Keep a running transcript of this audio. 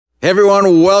Hey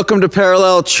everyone, welcome to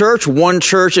Parallel Church, one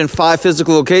church in 5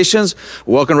 physical locations.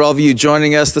 Welcome to all of you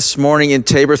joining us this morning in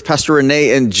Tabor with Pastor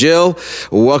Renee and Jill.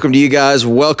 Welcome to you guys.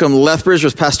 Welcome Lethbridge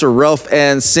with Pastor Ralph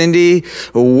and Cindy.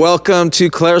 Welcome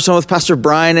to Clarendon with Pastor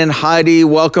Brian and Heidi.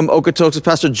 Welcome Okotoks with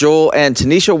Pastor Joel and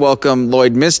Tanisha. Welcome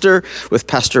Lloydminster with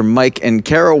Pastor Mike and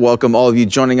Carol. Welcome all of you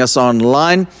joining us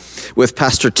online with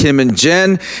Pastor Tim and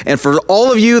Jen. And for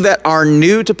all of you that are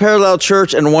new to Parallel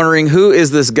Church and wondering who is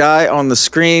this guy on the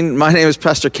screen, my name is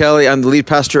Pastor Kelly. I'm the lead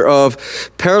pastor of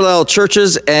Parallel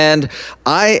Churches, and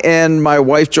I and my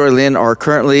wife Joy Lynn are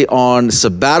currently on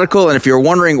sabbatical. And if you're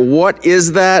wondering what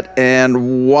is that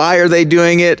and why are they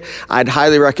doing it, I'd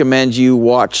highly recommend you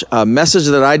watch a message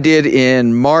that I did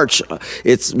in March.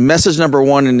 It's message number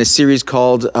 1 in a series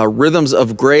called Rhythms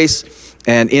of Grace.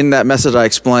 And in that message, I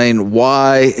explain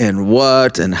why and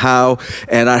what and how.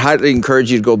 And I highly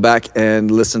encourage you to go back and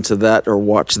listen to that or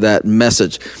watch that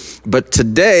message. But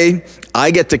today, I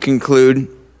get to conclude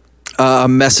a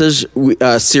message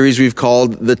series we've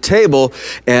called The Table.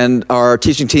 And our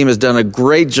teaching team has done a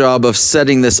great job of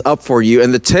setting this up for you.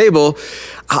 And The Table,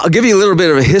 I'll give you a little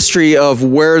bit of a history of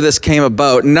where this came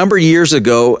about. A number of years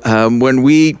ago, when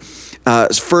we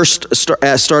first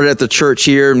started at the church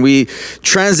here, and we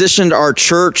transitioned our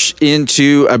church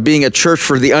into being a church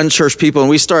for the unchurched people, and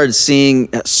we started seeing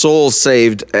souls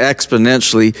saved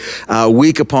exponentially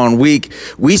week upon week.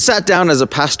 We sat down as a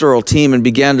pastoral team and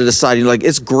began to decide,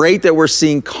 it's great that we're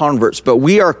seeing converts, but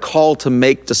we are called to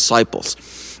make disciples.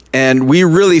 And we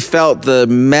really felt the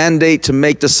mandate to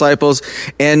make disciples.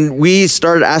 And we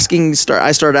started asking,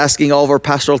 I started asking all of our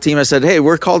pastoral team, I said, hey,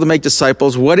 we're called to make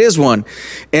disciples. What is one?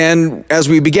 And as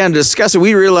we began to discuss it,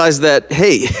 we realized that,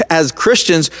 hey, as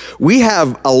Christians, we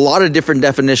have a lot of different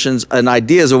definitions and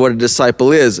ideas of what a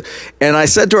disciple is. And I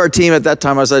said to our team at that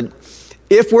time, I said,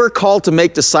 if we're called to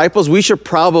make disciples, we should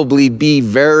probably be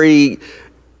very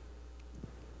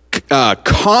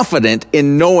confident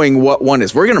in knowing what one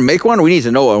is. We're going to make one, we need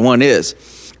to know what one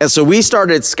is. And so we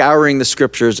started scouring the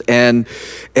scriptures and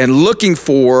looking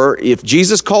for, if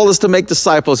Jesus called us to make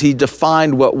disciples, he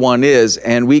defined what one is.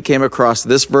 And we came across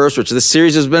this verse, which this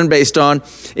series has been based on,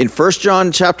 in 1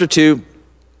 John chapter 2.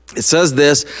 It says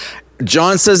this.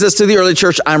 John says this to the early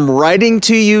church, I'm writing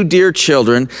to you, dear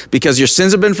children, because your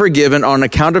sins have been forgiven on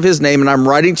account of his name. And I'm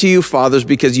writing to you, fathers,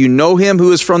 because you know him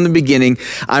who is from the beginning.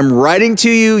 I'm writing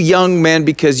to you, young men,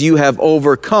 because you have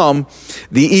overcome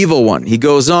the evil one. He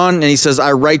goes on and he says,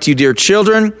 I write to you, dear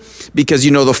children, because you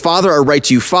know the Father. I write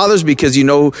to you, fathers, because you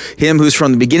know him who's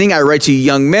from the beginning. I write to you,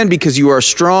 young men, because you are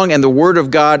strong and the word of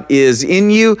God is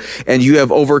in you and you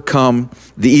have overcome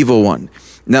the evil one.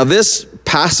 Now, this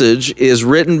passage is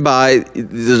written by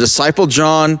the disciple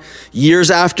John years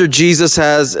after Jesus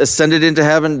has ascended into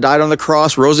heaven, died on the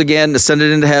cross, rose again,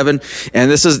 ascended into heaven.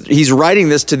 And he's writing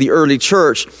this to the early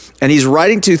church, and he's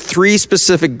writing to 3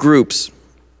 specific groups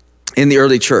in the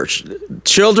early church: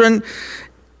 children,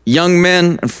 young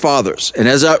men, and fathers. And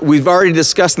as we've already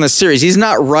discussed in this series, he's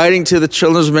not writing to the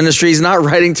children's ministry. He's not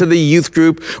writing to the youth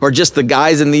group or just the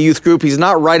guys in the youth group. He's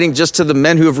not writing just to the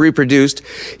men who have reproduced.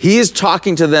 He is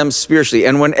talking to them spiritually.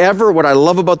 And what I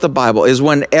love about the Bible is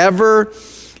whenever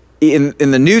in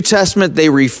the New Testament they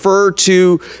refer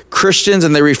to Christians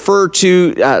and they refer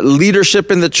to leadership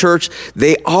in the church,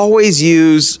 they always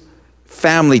use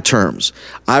family terms.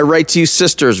 I write to you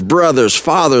sisters, brothers,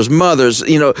 fathers, mothers,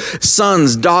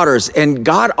 sons, daughters. And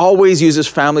God always uses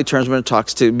family terms when it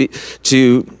talks to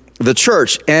the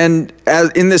church. And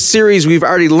as in this series, we've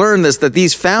already learned that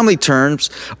these family terms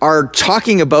are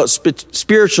talking about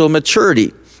spiritual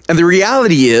maturity. And the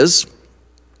reality is,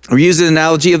 we're using the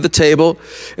analogy of the table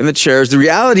and the chairs. The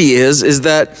reality is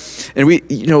that,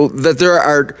 that there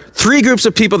are 3 groups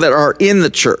of people that are in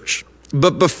the church.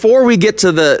 But before we get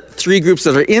to the 3 groups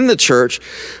that are in the church,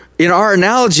 in our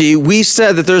analogy, we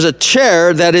said that there's a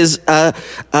chair that is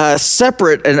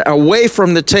separate and away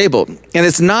from the table. And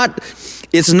it's not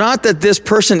that this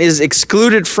person is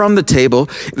excluded from the table.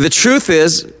 The truth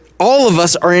is, all of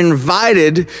us are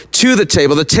invited to the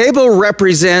table. The table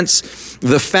represents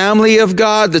the family of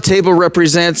God. The table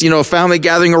represents, a family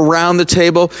gathering around the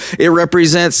table. It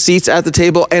represents seats at the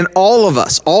table. And all of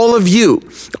us, all of you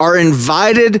are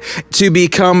invited to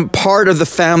become part of the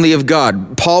family of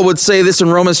God. Paul would say this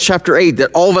in Romans chapter 8, that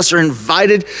all of us are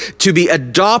invited to be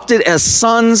adopted as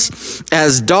sons,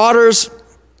 as daughters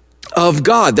of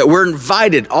God, that we're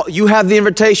invited. You have the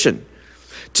invitation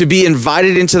to be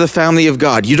invited into the family of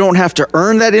God. You don't have to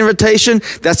earn that invitation.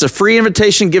 That's a free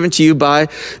invitation given to you by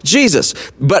Jesus.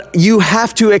 But you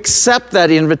have to accept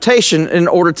that invitation in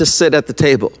order to sit at the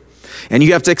table. And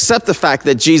you have to accept the fact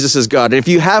that Jesus is God. And if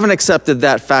you haven't accepted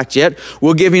that fact yet,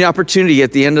 we'll give you an opportunity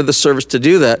at the end of the service to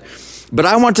do that. But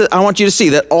I want you to see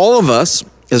that all of us,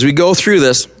 as we go through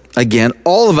this, again,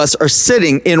 all of us are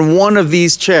sitting in one of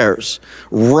these chairs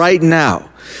right now.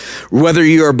 Whether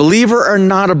you're a believer or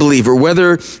not a believer,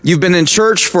 whether you've been in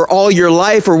church for all your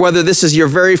life or whether this is your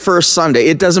very first Sunday,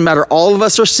 it doesn't matter. All of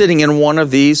us are sitting in one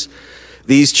of these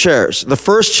chairs. The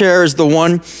first chair is the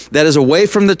one that is away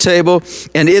from the table,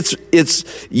 and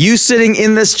it's you sitting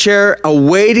in this chair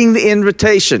awaiting the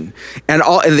invitation. And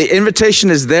the invitation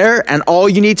is there, and all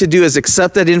you need to do is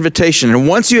accept that invitation. And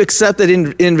once you accept that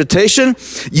invitation,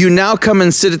 you now come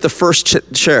and sit at the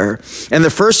first chair. And the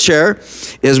first chair,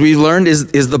 as we learned,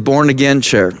 is the born again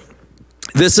chair.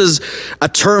 This is a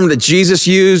term that Jesus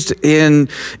used in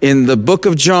the book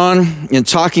of John in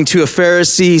talking to a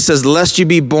Pharisee. He says, lest you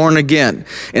be born again.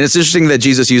 And it's interesting that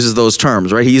Jesus uses those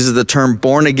terms, right? He uses the term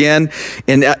born again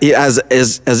and as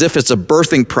if it's a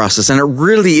birthing process. And it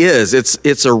really is.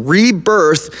 It's a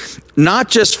rebirth,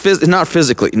 not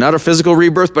physically, not a physical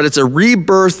rebirth, but it's a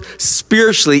rebirth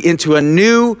spiritually into a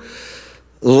new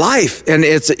life. And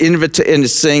it's and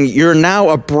it's saying you're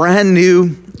now a brand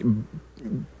new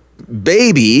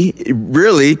baby,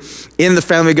 really, in the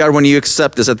family of God when you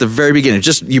accept this at the very beginning.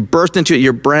 Just you birthed into it,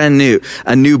 you're brand new,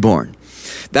 a newborn.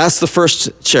 That's the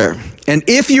first chair. And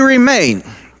if you remain,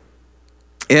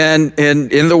 and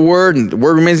in the word, and the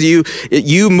word remains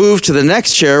you move to the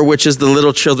next chair, which is the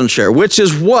little children chair, which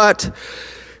is what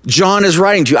John is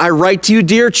writing to. I write to you,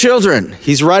 dear children.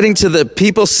 He's writing to the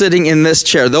people sitting in this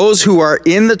chair. Those who are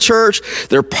in the church,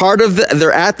 they're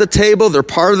at the table, they're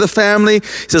part of the family.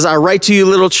 He says, I write to you,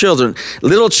 little children.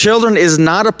 Little children is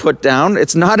not a put down.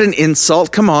 It's not an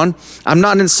insult. Come on. I'm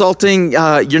not insulting,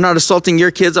 you're not insulting your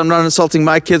kids. I'm not insulting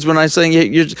my kids when I'm saying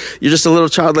you're just a little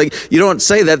child. Like, you don't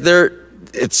say that.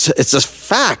 It's a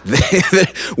fact.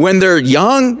 When they're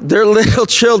young, they're little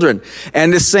children.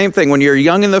 And the same thing, when you're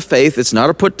young in the faith, it's not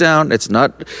a put down. It's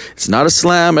not a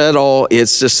slam at all.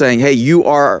 It's just saying, hey, you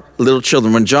are little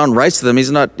children. When John writes to them, he's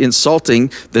not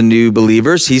insulting the new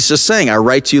believers. He's just saying, I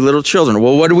write to you, little children.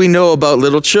 Well, what do we know about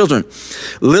little children?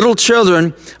 Little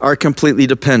children are completely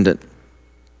dependent.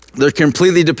 They're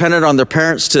completely dependent on their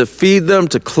parents to feed them,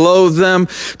 to clothe them,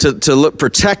 to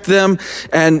protect them,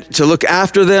 and to look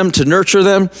after them, to nurture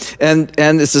them. And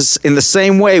this is in the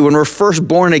same way when we're first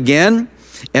born again,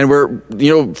 and we're,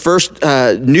 first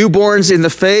newborns in the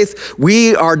faith,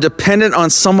 we are dependent on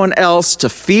someone else to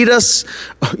feed us,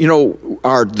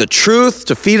 the truth,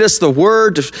 to feed us the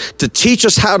word, to teach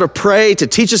us how to pray, to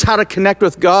teach us how to connect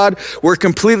with God. We're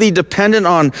completely dependent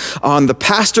on the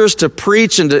pastors to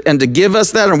preach and to give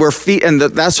us that, and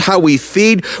that's how we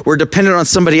feed. We're dependent on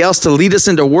somebody else to lead us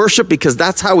into worship because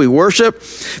that's how we worship.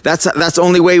 That's the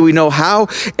only way we know how,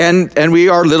 and we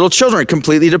are little children,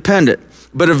 completely dependent.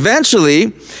 But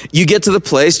eventually, you get to the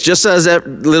place, just as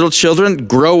little children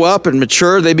grow up and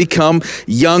mature, they become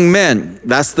young men.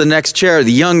 That's the next chair.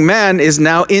 The young man is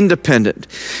now independent.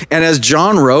 And as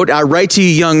John wrote, I write to you,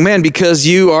 young men, because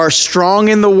you are strong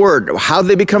in the word. How did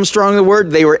they become strong in the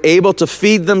word? They were able to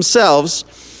feed themselves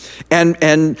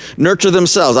and nurture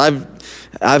themselves. I've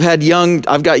got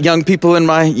young people in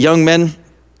my young men,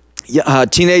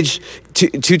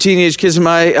 two teenage kids in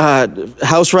my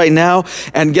house right now,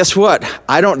 and guess what?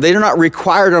 They're not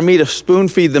required on me to spoon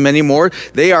feed them anymore.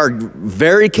 They are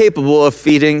very capable of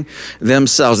feeding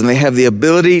themselves, and they have the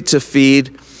ability to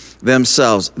feed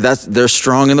themselves. They're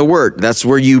strong in the word. That's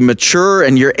where you mature,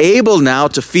 and you're able now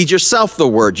to feed yourself the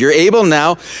word. You're able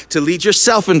now to lead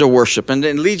yourself into worship and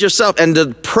lead yourself and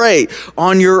to pray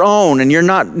on your own, and you're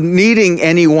not needing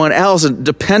anyone else and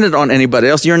dependent on anybody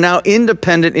else. You're now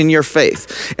independent in your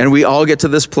faith, and we all get to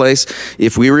this place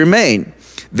if we remain.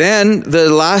 Then the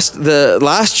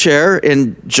last chair,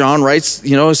 and John writes,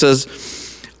 he says,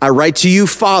 I write to you,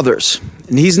 fathers.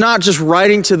 And he's not just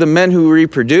writing to the men who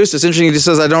reproduce. It's interesting. He just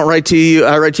says, I write to you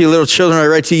little children. I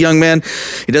write to you young men.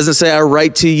 He doesn't say, I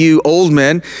write to you old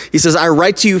men. He says, I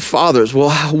write to you fathers. Well,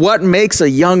 what makes a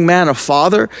young man a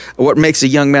father? What makes a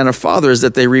young man a father is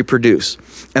that they reproduce.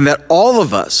 And that all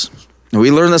of us, and we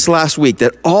learned this last week,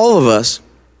 that all of us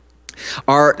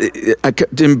are,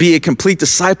 to be a complete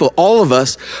disciple, all of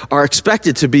us are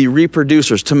expected to be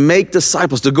reproducers, to make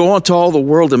disciples, to go into all the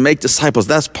world and make disciples.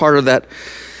 That's part of that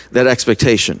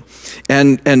expectation.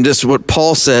 And this is what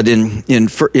Paul said in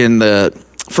the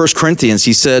 1 Corinthians.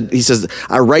 He says,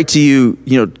 I write to you,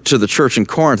 to the church in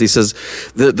Corinth. He says,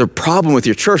 the problem with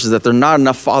your church is that there are not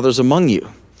enough fathers among you.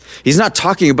 He's not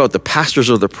talking about the pastors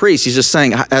or the priests. He's just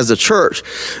saying, as a church,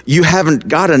 you haven't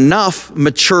got enough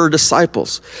mature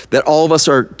disciples, that all of us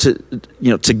are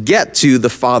to get to the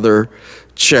father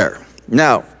chair.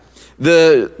 Now,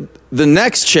 the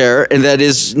next chair, and that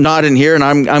is not in here, and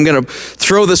I'm going to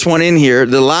throw this one in here,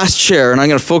 the last chair, and I'm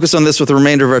going to focus on this with the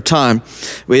remainder of our time,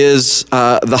 is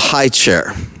the high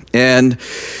chair. And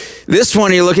this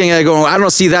one you're looking at going, I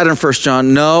don't see that in 1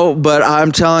 John. No, but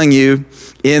I'm telling you,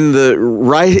 in the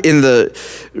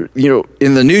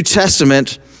New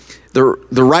Testament,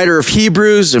 the writer of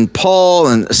Hebrews and Paul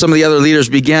and some of the other leaders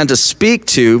began to speak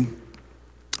to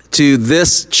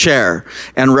this chair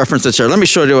and reference the chair. Let me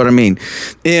show you what I mean.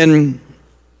 In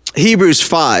Hebrews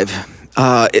 5,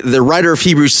 the writer of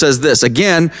Hebrews says this,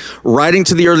 again, writing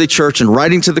to the early church and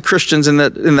writing to the Christians in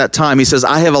that time. He says,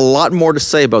 I have a lot more to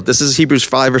say about this. This is Hebrews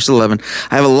 5, verse 11.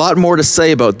 I have a lot more to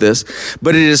say about this,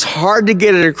 but it is hard to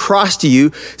get it across to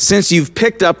you since you've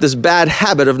picked up this bad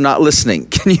habit of not listening.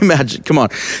 Can you imagine? Come on.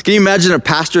 Can you imagine a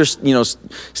pastor,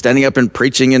 standing up and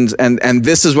preaching and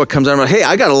this is what comes out of, hey,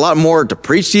 I got a lot more to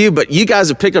preach to you, but you guys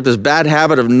have picked up this bad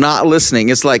habit of not listening.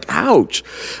 It's like, ouch.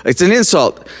 It's an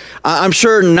insult. I'm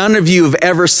sure none of you have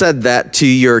ever said that to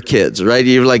your kids, right?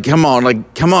 You're like, come on,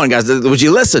 guys, would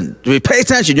you listen? Would you pay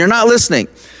attention? You're not listening.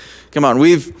 Come on,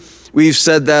 we've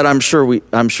said that. I'm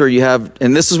sure you have.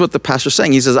 And this is what the pastor's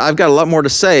saying. He says, I've got a lot more to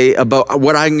say about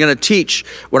what I'm going to teach,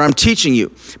 what I'm teaching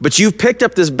you. But you've picked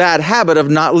up this bad habit of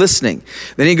not listening.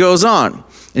 Then he goes on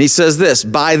and he says this,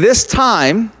 by this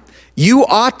time, you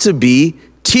ought to be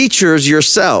teachers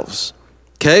yourselves.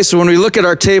 Okay, so when we look at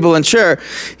our table and chair,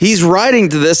 he's writing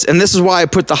to this, and this is why I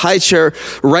put the high chair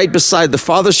right beside the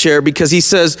Father's chair, because he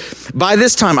says, by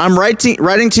this time, I'm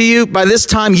writing to you, by this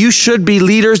time you should be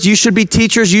leaders, you should be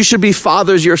teachers, you should be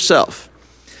fathers yourself.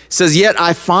 He says, yet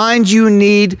I find you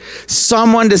need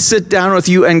someone to sit down with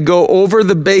you and go over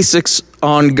the basics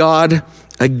on God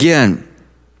again.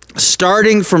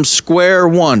 Starting from square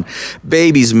one,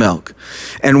 baby's milk,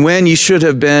 and when you should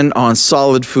have been on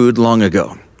solid food long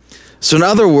ago. So in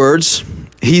other words,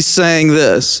 he's saying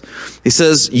this. He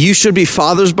says, you should be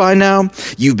fathers by now.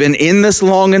 You've been in this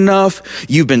long enough.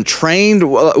 You've been trained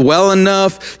well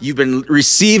enough. You've been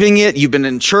receiving it. You've been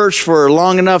in church for a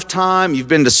long enough time. You've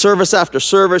been to service after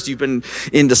service. You've been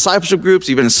in discipleship groups.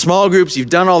 You've been in small groups. You've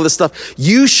done all this stuff.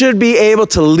 You should be able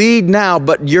to lead now,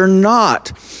 but you're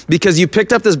not, because you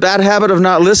picked up this bad habit of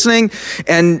not listening,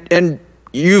 and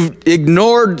you've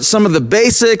ignored some of the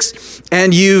basics,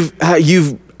 and you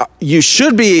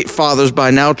should be fathers by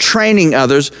now, training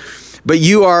others, but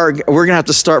we're going to have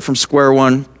to start from square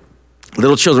one,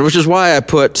 little children, which is why I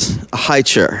put a high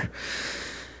chair.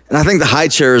 And I think the high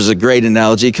chair is a great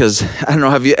analogy because, I don't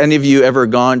know, have any of you ever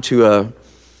gone to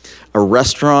a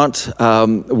restaurant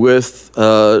with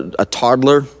a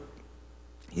toddler,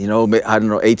 I don't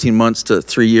know, 18 months to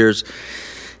 3 years,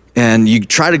 and you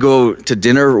try to go to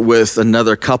dinner with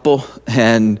another couple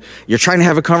and you're trying to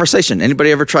have a conversation.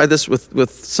 Anybody ever tried this with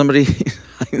somebody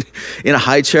in a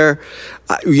high chair?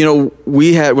 When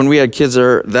we had kids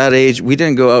that age, we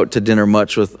didn't go out to dinner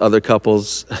much with other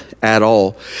couples at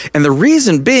all. And the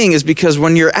reason being is because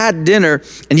when you're at dinner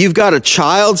and you've got a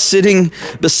child sitting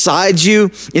beside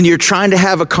you and you're trying to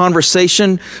have a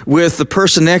conversation with the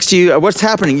person next to you, what's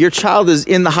happening? Your child is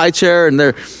in the high chair and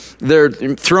they're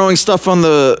throwing stuff on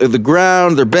the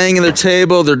ground, they're banging their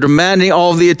table, they're demanding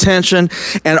all of the attention,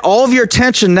 and all of your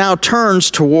attention now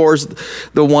turns towards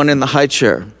the one in the high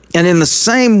chair. And in the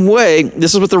same way,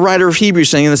 this is what the writer of Hebrews is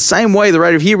saying, in the same way, the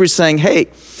writer of Hebrews is saying, hey,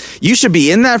 you should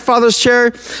be in that father's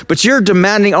chair, but you're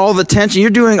demanding all the attention, you're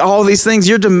doing all these things,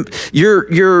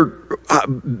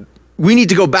 we need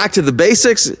to go back to the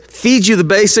basics, feed you the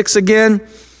basics again.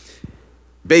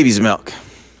 Baby's milk.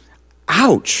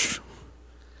 Ouch.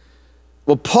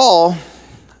 Well, Paul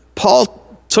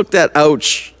took that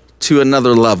ouch to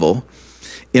another level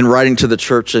in writing to the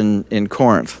church in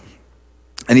Corinth.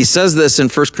 And he says this in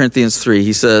 1 Corinthians 3.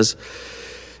 He says,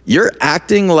 you're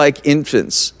acting like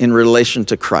infants in relation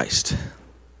to Christ.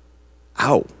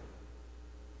 Ow.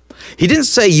 He didn't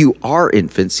say you are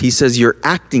infants. He says you're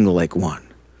acting like one.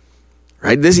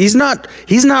 Right? He's not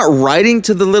writing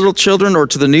to the little children or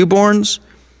to the newborns.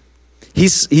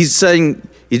 He's saying,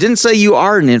 he didn't say you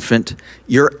are an infant.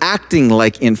 You're acting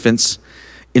like infants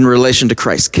in relation to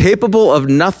Christ, capable of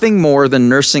nothing more than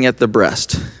nursing at the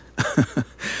breast.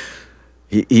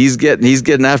 He's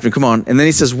getting after him. Come on. And then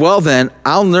he says, well then,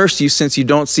 I'll nurse you since you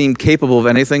don't seem capable of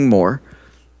anything more.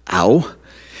 Ow.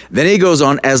 Then he goes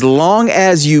on, as long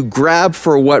as you grab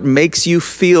for what makes you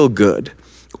feel good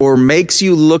or makes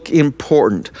you look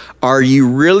important, are you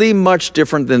really much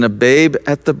different than a babe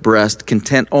at the breast,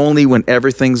 content only when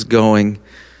everything's going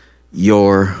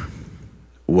your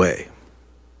way?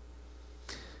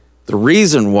 The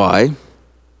reason why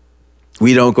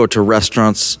we don't go to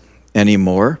restaurants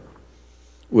anymore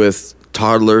with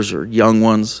toddlers or young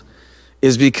ones,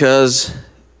 is because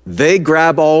they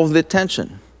grab all of the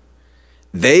attention.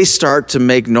 They start to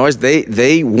make noise.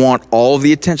 They want all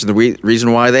the attention. The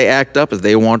reason why they act up is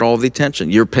they want all the attention.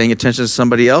 You're paying attention to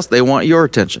somebody else, they want your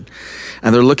attention.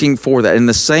 And they're looking for that. In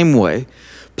the same way,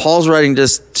 Paul's writing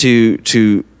this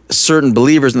to certain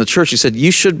believers in the church. He said,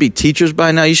 you should be teachers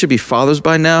by now. You should be fathers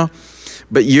by now.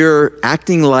 But you're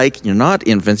acting like you're not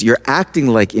infants. You're acting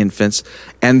like infants.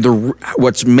 And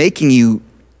what's making you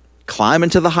climb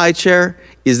into the high chair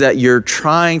is that you're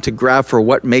trying to grab for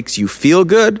what makes you feel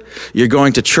good. You're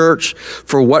going to church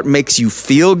for what makes you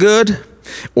feel good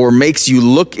or makes you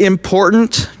look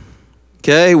important,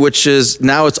 okay? Which is,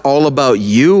 now it's all about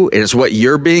you and it's what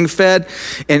you're being fed.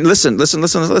 And listen. He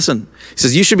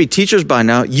says, you should be teachers by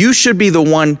now. You should be the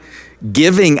one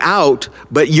giving out,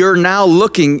 but you're now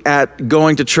looking at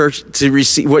going to church to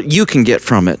receive what you can get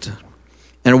from it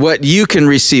and what you can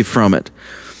receive from it,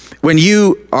 when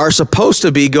you are supposed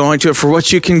to be going to it for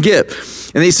what you can get.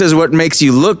 And he says, what makes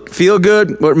you feel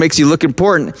good, what makes you look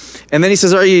important. And then he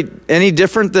says, are you any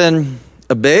different than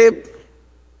a babe?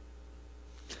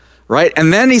 Right?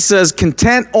 And then he says,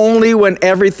 content only when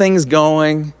everything's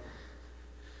going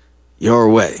your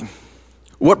way.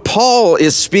 What Paul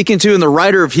is speaking to, and the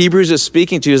writer of Hebrews is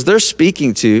speaking to, is they're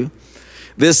speaking to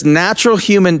this natural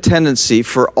human tendency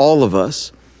for all of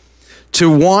us to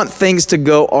want things to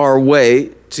go our way,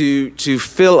 to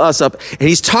fill us up. And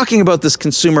he's talking about this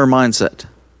consumer mindset.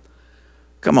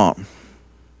 Come on.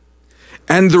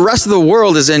 And the rest of the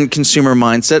world is in consumer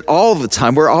mindset all the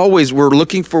time. We're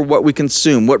looking for what we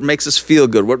consume, what makes us feel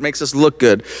good, what makes us look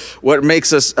good, what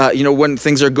makes us, when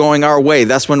things are going our way,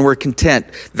 that's when we're content.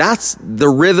 That's the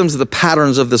rhythms, the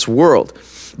patterns of this world.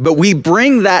 But we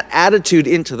bring that attitude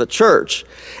into the church.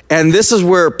 And this is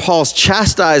where Paul's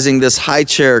chastising this high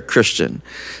chair Christian,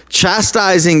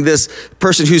 chastising this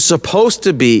person who's supposed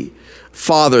to be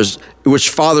fathers, which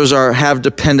fathers have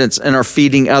dependents and are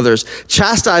feeding others,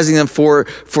 chastising them for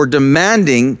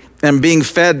demanding and being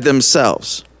fed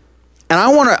themselves. And I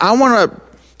want to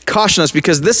caution us,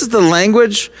 because this is the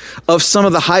language of some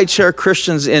of the high chair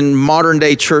Christians in modern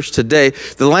day church today.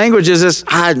 The language is this,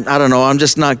 I don't know, I'm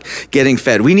just not getting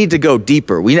fed. We need to go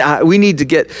deeper. We need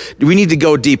to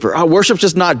go deeper. Oh, worship's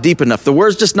just not deep enough. The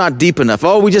word's just not deep enough.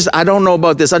 Oh, I don't know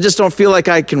about this. I just don't feel like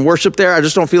I can worship there. I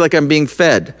just don't feel like I'm being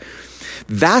fed.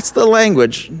 That's the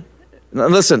language. Now,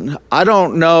 listen, I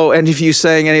don't know, and if you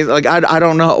saying anything, I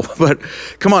don't know, but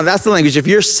come on, that's the language. If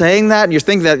you're saying that and you're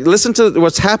thinking that, listen to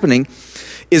what's happening.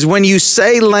 Is when you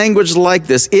say language like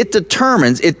this, it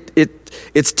determines,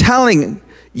 it's telling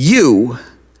you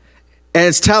and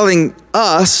it's telling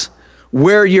us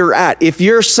where you're at. If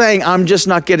you're saying, I'm just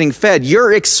not getting fed,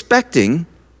 you're expecting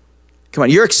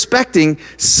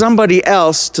somebody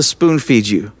else to spoon feed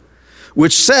you,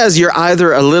 which says you're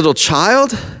either a little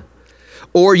child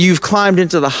or you've climbed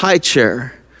into the high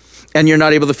chair and you're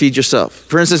not able to feed yourself.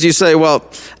 For instance, you say, well,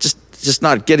 just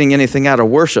not getting anything out of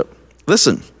worship.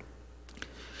 Listen.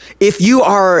 If you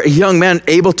are a young man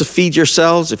able to feed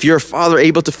yourselves, if you're a father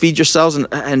able to feed yourselves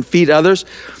and feed others,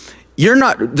 you're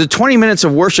not, the 20 minutes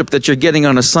of worship that you're getting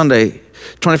on a Sunday,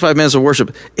 25 minutes of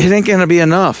worship, it ain't gonna be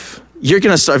enough. You're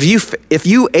gonna starve. If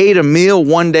you ate a meal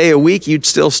one day a week, you'd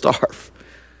still starve.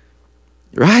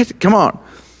 Right? Come on.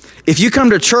 If you come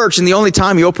to church and the only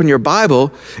time you open your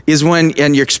Bible is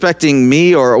and you're expecting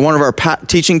me or one of our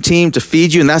teaching team to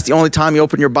feed you, and that's the only time you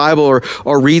open your Bible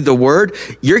or read the word,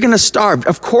 you're going to starve.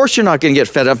 Of course you're not going to get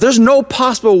fed up. There's no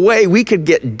possible way we could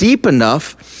get deep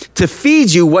enough to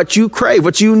feed you what you crave,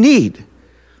 what you need.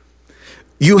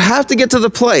 You have to get to the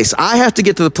place, I have to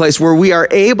get to the place where we are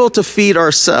able to feed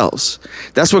ourselves.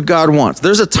 That's what God wants.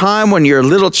 There's a time when you're a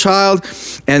little child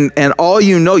and all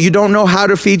you don't know how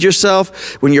to feed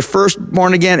yourself when you're first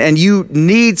born again, and you're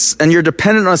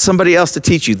dependent on somebody else to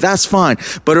teach you. That's fine.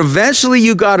 But eventually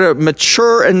you got to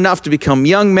mature enough to become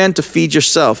young men to feed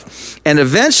yourself. And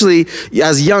eventually,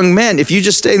 as young men, if you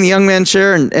just stay in the young man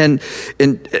chair and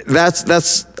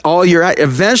that's all you're at,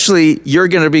 eventually you're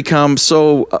going to become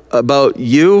so about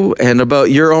you and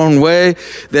about your own way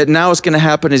that now what's going to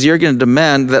happen is you're going to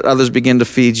demand that others begin to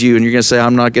feed you, and you're going to say,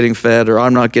 I'm not getting fed, or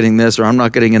I'm not getting this, or I'm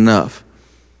not getting enough.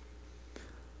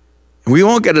 We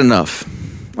won't get enough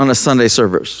on a Sunday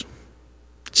service.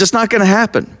 It's just not going to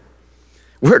happen.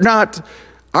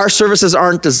 Our services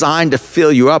aren't designed to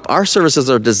fill you up. Our services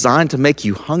are designed to make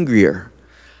you hungrier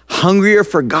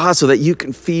for God so that you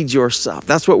can feed yourself.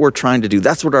 That's what we're trying to do.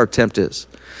 That's what our attempt is.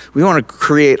 We want to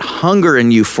create hunger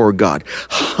in you for God,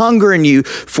 hunger in you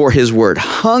for His word,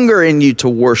 hunger in you to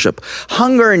worship,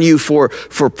 hunger in you for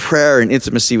prayer and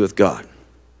intimacy with God.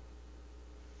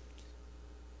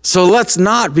 So let's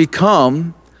not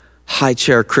become high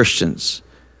chair Christians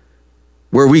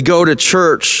where we go to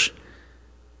church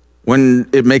when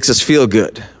it makes us feel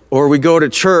good, or we go to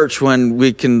church when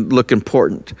we can look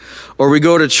important, or we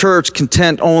go to church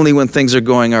content only when things are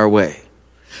going our way.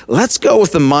 Let's go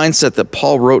with the mindset that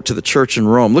Paul wrote to the church in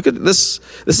Rome. Look at this.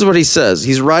 This is what he says.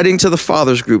 He's writing to the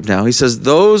fathers group now. He says,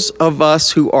 those of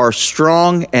us who are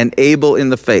strong and able in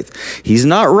the faith. He's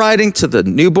not writing to the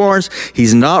newborns.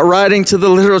 He's not writing to the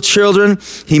little children.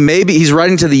 He's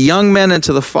writing to the young men and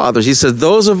to the fathers. He says,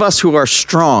 those of us who are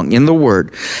strong in the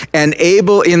word and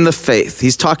able in the faith.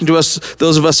 He's talking to us,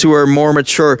 those of us who are more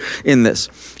mature in this,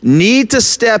 need to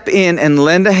step in and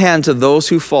lend a hand to those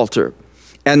who falter.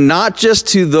 And not just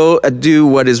to do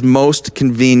what is most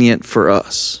convenient for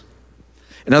us.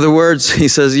 In other words, he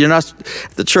says, you're not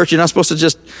supposed to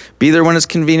just be there when it's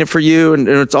convenient for you and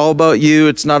it's all about you.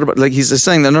 It's not about, like he's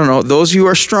saying that, no, those who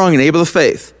are strong and able of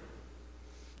faith,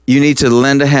 you need to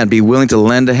lend a hand, be willing to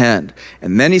lend a hand.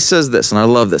 And then he says this, and I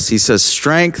love this. He says,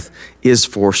 strength is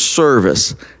for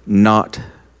service, not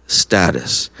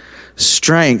status.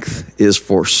 Strength is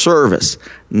for service,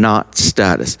 not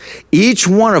status. Each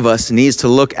one of us needs to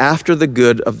look after the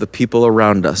good of the people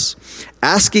around us,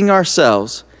 asking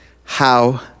ourselves,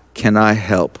 how can I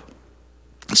help?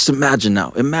 Just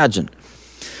imagine.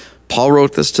 Paul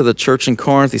wrote this to the church in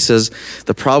Corinth. He says,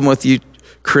 the problem with you,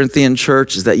 Corinthian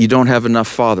church, is that you don't have enough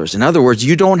fathers. In other words,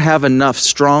 you don't have enough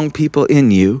strong people in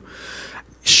you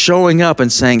showing up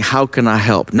and saying, how can I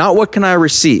help? Not what can I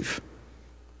receive?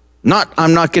 Not,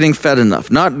 I'm not getting fed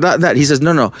enough. Not that. He says,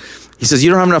 no. He says,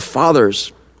 you don't have enough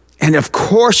fathers. And of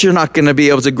course, you're not going to be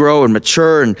able to grow and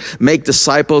mature and make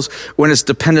disciples when it's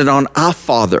dependent on a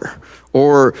father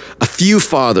or a few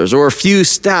fathers or a few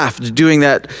staff doing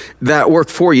that work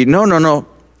for you. No.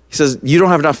 He says, you don't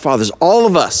have enough fathers. All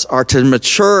of us are to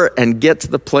mature and get to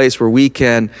the place where we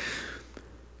can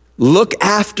look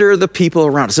after the people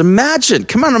around us. Imagine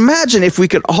if we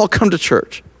could all come to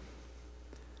church.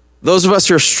 Those of us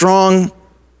who are strong,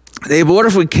 what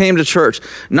if we came to church,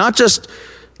 not just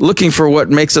looking for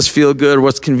what makes us feel good,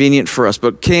 what's convenient for us,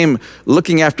 but came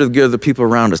looking after the good of the people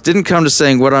around us. Didn't come to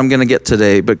saying what I'm going to get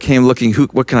today, but came looking,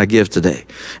 what can I give today?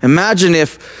 Imagine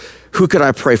who could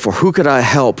I pray for? Who could I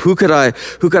help? Who could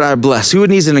I bless? Who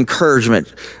needs an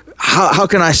encouragement? How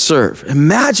can I serve?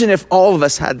 Imagine if all of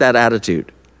us had that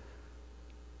attitude.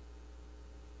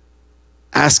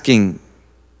 Asking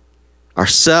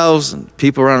ourselves and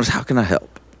people around us, how can I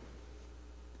help?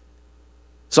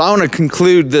 So I want to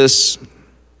conclude this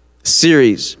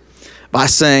series by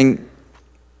saying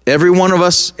every one of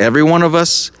us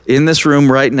in this room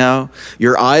right now,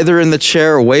 you're either in the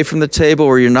chair away from the table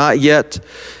or you're not yet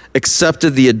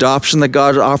accepted the adoption that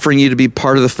God is offering you to be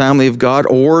part of the family of God,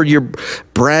 or you're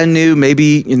brand new,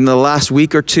 maybe in the last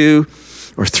week or 2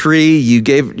 or 3,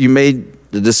 you made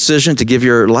the decision to give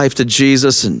your life to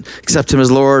Jesus and accept him as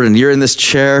Lord, and you're in this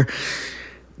chair.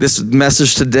 This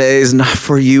message today is not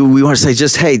for you. We want to say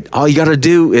just, hey, all you got to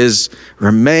do is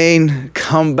remain,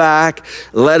 come back,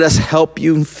 let us help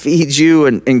you and feed you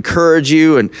and encourage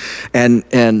you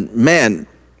and man,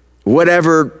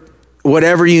 whatever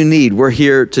you need, we're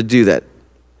here to do that.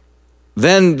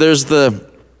 Then there's the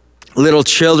little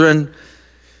children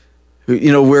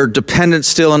who, we're dependent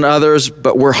still on others,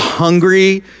 but we're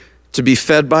hungry to be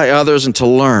fed by others and to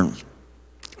learn.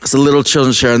 It's the little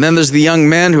children share. And then there's the young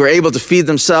men who are able to feed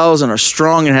themselves and are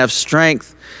strong and have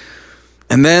strength.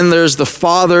 And then there's the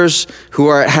fathers who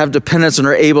have dependence and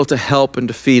are able to help and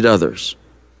to feed others.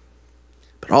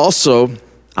 But also,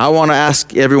 I want to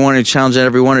ask everyone and challenge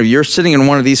everyone, if you're sitting in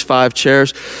one of these 5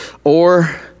 chairs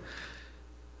or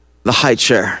the high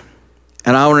chair,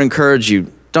 and I want to encourage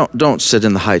you, don't sit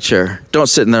in the high chair. Don't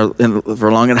sit in there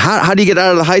for long. And how do you get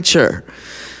out of the high chair?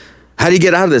 How do you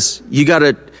get out of this? You got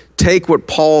to take what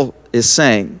Paul is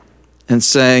saying and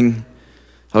saying,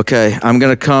 okay, I'm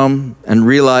going to come and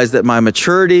realize that my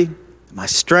maturity, my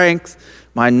strength,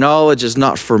 my knowledge is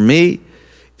not for me.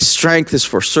 Strength is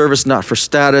for service, not for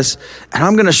status. And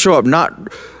I'm going to show up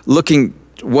not looking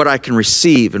what I can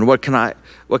receive and what can I,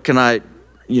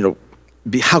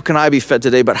 how can I be fed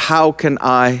today, but how can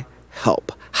I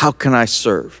help? How can I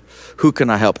serve? Who can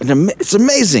I help? And it's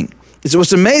amazing.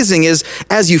 What's amazing is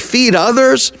as you feed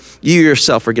others, you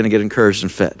yourself are going to get encouraged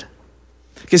and fed.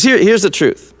 Because here's the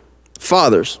truth.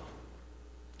 Fathers,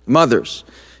 mothers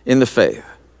in the faith.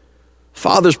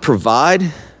 Fathers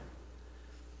provide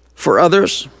for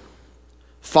others.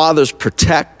 Fathers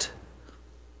protect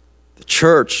the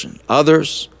church and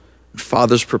others. And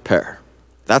fathers prepare.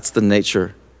 That's the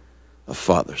nature of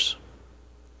fathers.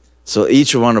 So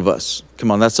each one of us,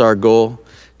 come on, that's our goal,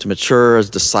 to mature as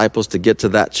disciples, to get to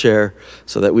that chair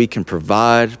so that we can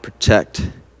provide, protect,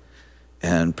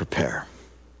 and prepare.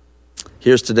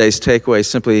 Here's today's takeaway.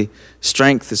 Simply,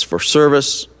 strength is for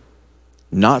service,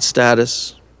 not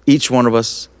status. Each one of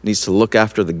us needs to look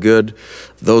after the good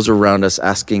of those around us,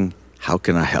 asking, how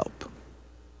can I help?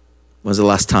 When's the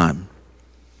last time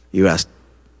you asked,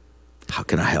 how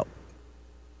can I help?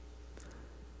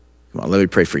 Come on, let me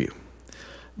pray for you.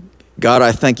 God,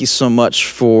 I thank you so much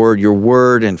for your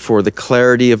word and for the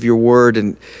clarity of your word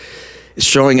and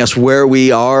showing us where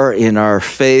we are in our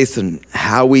faith and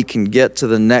how we can get to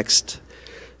the next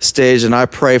stage. And I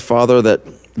pray, Father, that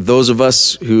those of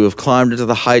us who have climbed into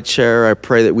the high chair, I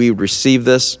pray that we would receive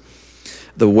this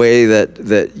the way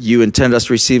that you intend us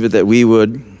to receive it, that we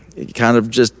would kind of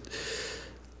just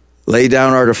lay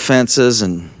down our defenses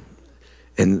and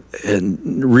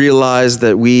realize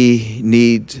that we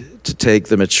need to take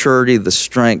the maturity, the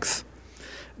strength,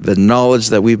 the knowledge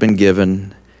that we've been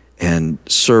given and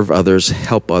serve others,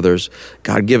 help others.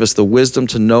 God, give us the wisdom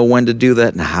to know when to do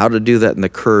that and how to do that and the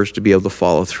courage to be able to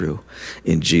follow through.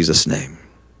 In Jesus' name,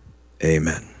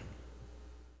 amen.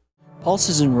 Paul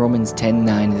says in Romans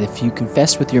 10:9 that if you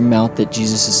confess with your mouth that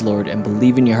Jesus is Lord and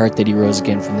believe in your heart that he rose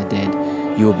again from the dead,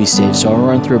 you will be saved. So I'll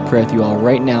run through a prayer with you all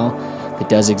right now that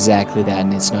does exactly that.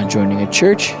 And it's not joining a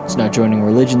church, it's not joining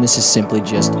religion, this is simply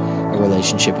just a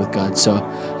relationship with God. So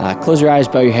close your eyes,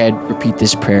 bow your head, repeat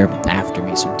this prayer after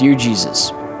me. So, dear Jesus,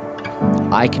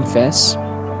 I confess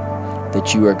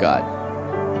that you are God,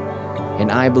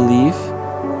 and I believe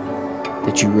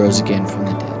that you rose again from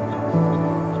the dead.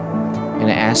 And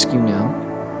I ask you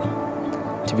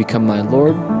now to become my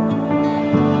Lord,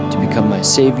 to become my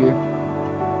Savior,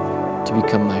 to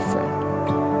become my friend.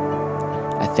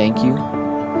 I thank you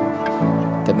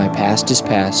that my past is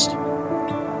past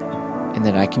and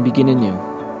that I can begin anew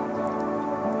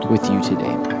with you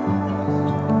today.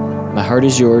 My heart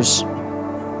is yours.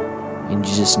 In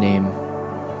Jesus' name,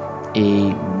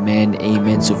 amen,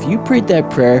 amen. So if you prayed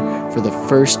that prayer for the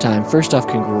first time, first off,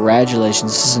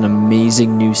 congratulations. This is an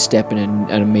amazing new step in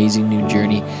an amazing new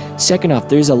journey. Second off,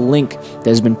 there's a link that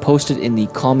has been posted in the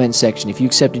comment section. If you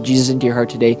accepted Jesus into your heart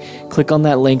today, click on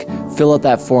that link, fill out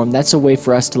that form. That's a way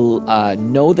for us to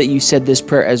know that you said this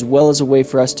prayer, as well as a way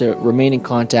for us to remain in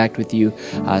contact with you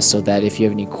so that if you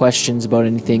have any questions about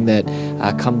anything that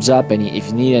comes up, if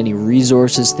you need any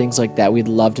resources, things like that, we'd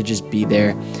love to just be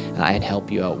there and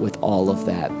help you out with all of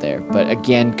that there. But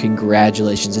again,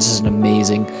 congratulations. This is an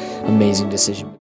amazing, amazing decision.